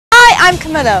I'm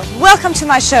Camilla. Welcome to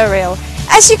my showreel.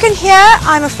 As you can hear,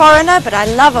 I'm a foreigner, but I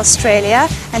love Australia,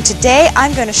 and today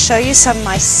I'm going to show you some of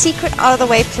my secret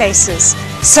out-of-the-way places.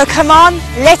 So come on,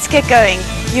 let's get going.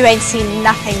 You ain't seen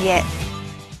nothing yet.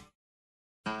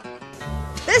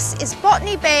 This is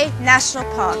Botany Bay National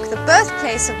Park, the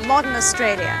birthplace of modern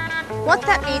Australia. What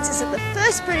that means is that the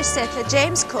first British settler,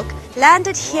 James Cook,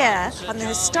 landed here on the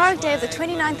historic day of the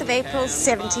 29th of April,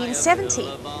 1770.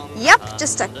 Yup,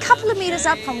 just a couple of meters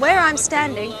up from where I'm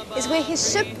standing is where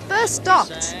his ship first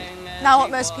docked. Now what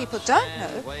most people don't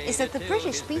know is that the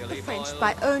British beat the French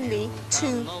by only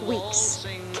 2 weeks.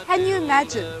 Can you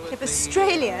imagine if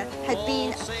Australia had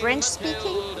been a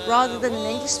French-speaking rather than an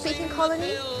English-speaking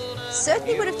colony?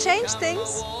 Certainly would have changed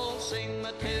things.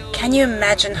 Can you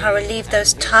imagine how relieved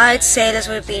those tired sailors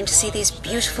would have been to see these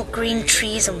beautiful green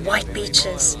trees and white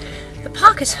beaches? The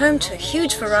park is home to a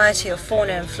huge variety of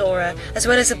fauna and flora, as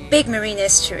well as a big marine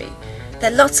estuary.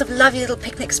 There are lots of lovely little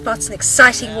picnic spots and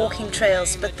exciting walking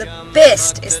trails, but the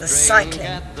best is the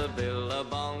cycling.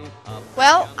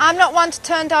 Well, I'm not one to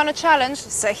turn down a challenge,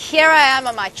 so here I am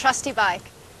on my trusty bike.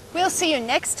 We'll see you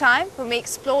next time when we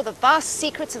explore the vast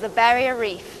secrets of the Barrier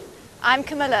Reef. I'm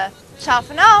Camilla. Ciao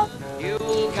for now.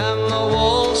 You'll come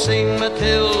a-waltzing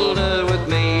Matilda with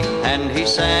me. And he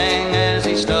sang as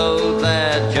he stowed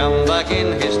that jumbuck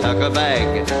in his tucker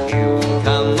bag. You'll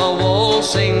come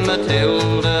a-waltzing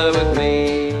Matilda with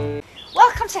me.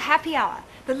 Welcome to Happy Hour,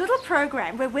 the little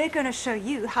program where we're going to show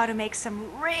you how to make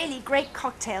some really great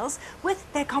cocktails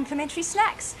with their complimentary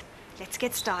snacks. Let's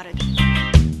get started.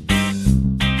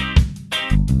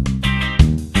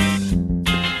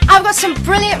 I've got some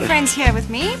brilliant friends here with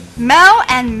me, Mel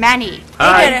and Manny.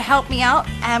 They're going to help me out,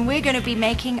 and we're going to be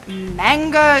making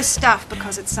mango stuff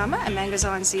because it's summer and mangoes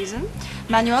are in season.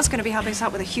 Manuel's going to be helping us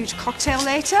out with a huge cocktail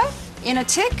later in a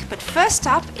tick, but first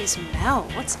up is Mel.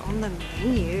 What's on the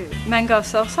menu? Mango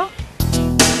salsa.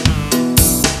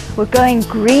 We're going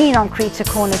green on Creature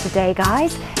Corner today,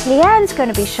 guys. Leanne's going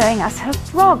to be showing us her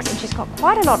frogs, and she's got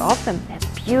quite a lot of them. They're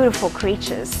beautiful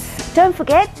creatures. Don't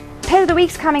forget, Pet of the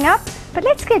Week's coming up. But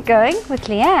let's get going with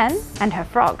Leanne and her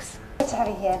frogs. Great to have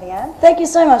you here, Leanne. Thank you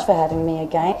so much for having me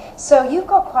again. So you've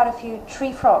got quite a few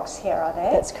tree frogs here, are they?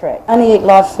 That's correct. I only eat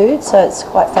live food, so it's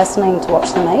quite fascinating to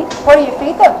watch them eat. What do you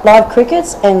feed them? Live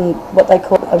crickets and what they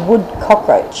call a wood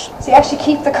cockroach. So you actually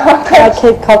keep the cockroach? I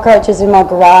keep cockroaches in my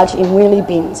garage in wheelie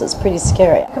bins. It's pretty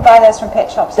scary. You can buy those from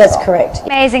pet shops. That's correct.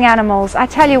 Amazing animals. I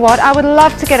tell you what, I would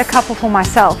love to get a couple for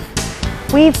myself.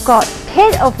 We've got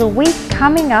Pet of the Week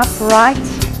coming up right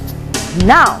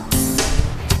now.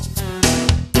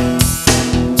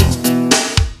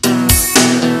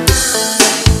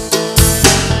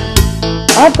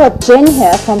 I've got Jen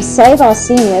here from Save Our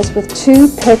Seniors with 2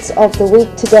 Pets of the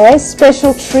Week today.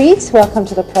 Special treat. Welcome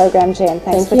to the program, Jen.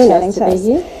 Thanks for chatting to us.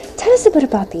 Tell us a bit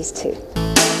about these 2.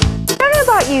 I don't know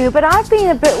about you, but I've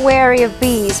been a bit wary of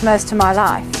bees most of my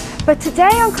life. But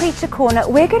today on Creature Corner,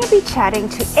 we're going to be chatting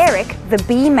to Eric, the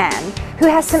bee man, who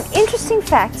has some interesting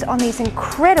facts on these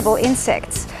incredible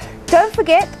insects. Don't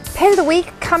forget, Pet of the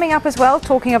Week coming up as well,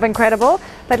 talking of incredible.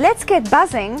 But let's get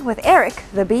buzzing with Eric,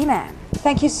 the bee man.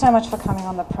 Thank you so much for coming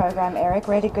on the program, Eric.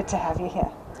 Really good to have you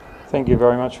here. Thank you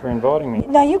very much for inviting me.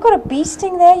 Now, you've got a bee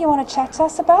sting there you want to chat to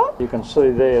us about? You can see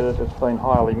there that it's been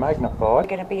highly magnified. We're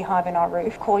going to beehive in our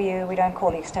roof. Call you, we don't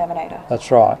call the exterminator. That's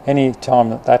right. Any time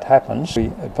that happens, we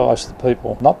advise the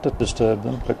people not to disturb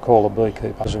them, but call a beekeeper.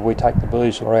 Because if we take the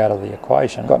bees who are out of the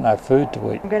equation, got no food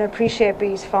to eat. I'm going to appreciate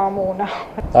bees far more now.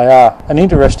 They are an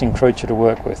interesting creature to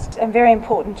work with. And very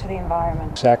important to the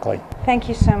environment. Exactly. Thank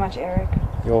you so much, Eric.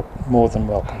 You're more than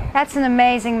welcome. That's an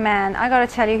amazing man. I got to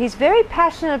tell you, he's very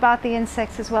passionate about the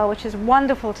insects as well, which is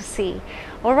wonderful to see.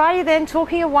 Alrighty then,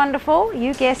 talking of wonderful,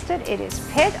 you guessed it, it is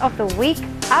Pet of the Week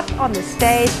up on the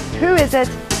stage. Who is it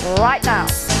right now?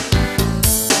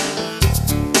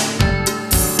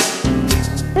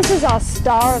 This is our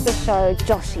star of the show,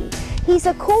 Joshy. He's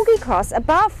a Corgi cross,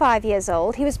 about 5 years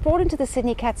old. He was brought into the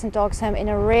Sydney Cats and Dogs home in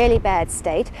a really bad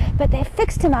state, but they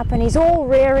fixed him up and he's all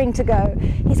raring to go.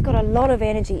 He's got a lot of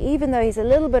energy, even though he's a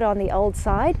little bit on the old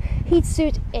side. He'd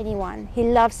suit anyone. He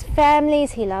loves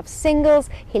families, he loves singles,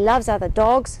 he loves other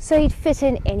dogs, so he'd fit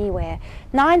in anywhere.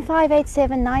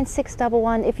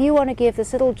 9587-9611 if you want to give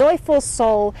this little joyful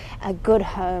soul a good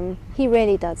home. He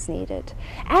really does need it.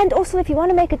 And also, if you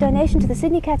want to make a donation to the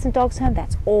Sydney Cats and Dogs home,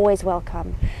 that's always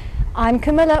welcome. I'm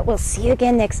Camilla. We'll see you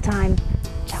again next time.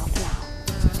 Ciao for now.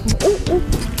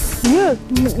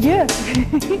 Yeah.